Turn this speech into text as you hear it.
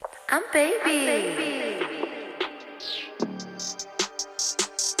I'm baby.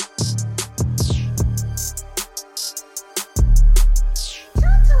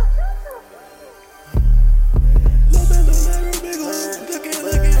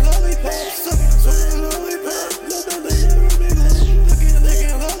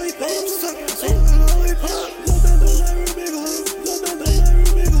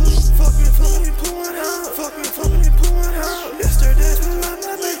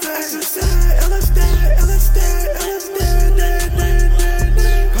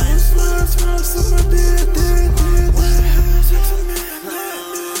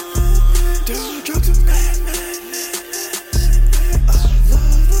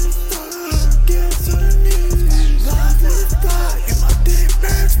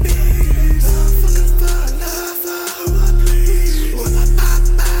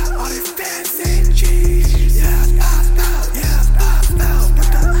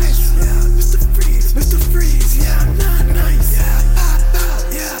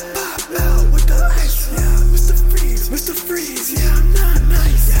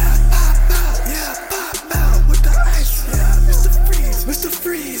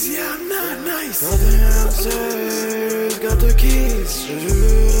 Nothing downstairs, got the keys.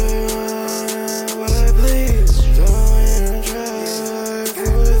 What I please. Don't try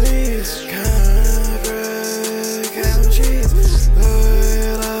for these kind of bread, ham and cheese.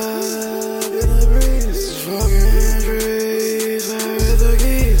 Load up in the breeze. Fucking trees, with the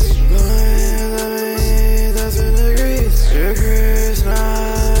keys. Blowing that's in the grease. Your Chris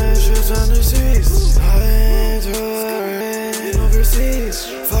nice, just under seas. I've been touring overseas.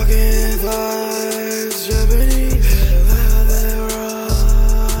 Fucking flies, Japanese. They're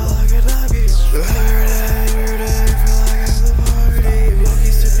all like a doggy. Every day, feel like I'm the party.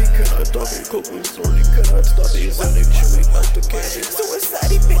 Lucky sippy, cannot stop it. Cocoa sorry, cannot stop it. Sonic chewing like the candy.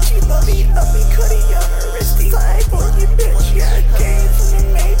 Suicide, bitch, you love me, cutting on her wristy. Vibe on you, bitch, yeah, game from the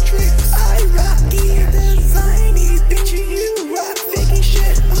Matrix. I rock the designy, bitch, you rock faking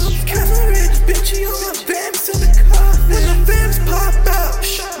shit. I'm coverage, bitch, you on vamps in the car. When the vamps pop out,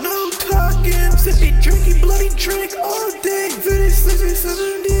 no talking. Sippy, drinky, bloody drink all day. 56,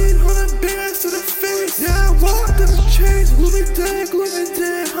 17, 100 bands to the face. Yeah, I walked in the chains, gloomy day,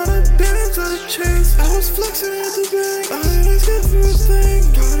 100 bands on the chase. I was flexing at the bank, I didn't ask it for a thing.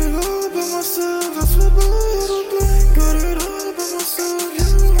 Got it all by myself, I swear by the blank. Got it all by myself, yeah,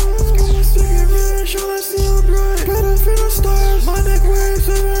 I'm gonna stick it in, show I still bright. Better feel the stars, my neck weighs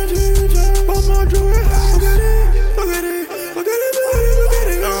 17 times. On my jewelry, look at it, look at it, look at it, look at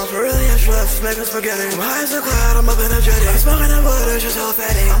it. I'm for real, yeah, trust, make us forget it. My eyes are cloud, I'm up energetic. I'm smoking the water, she's so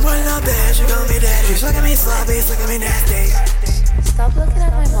fatty. I'm running up there, she gon' be daddy. She's looking at me sloppy, she's looking at me nasty. Stop looking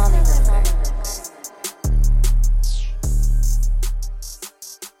at my mommy.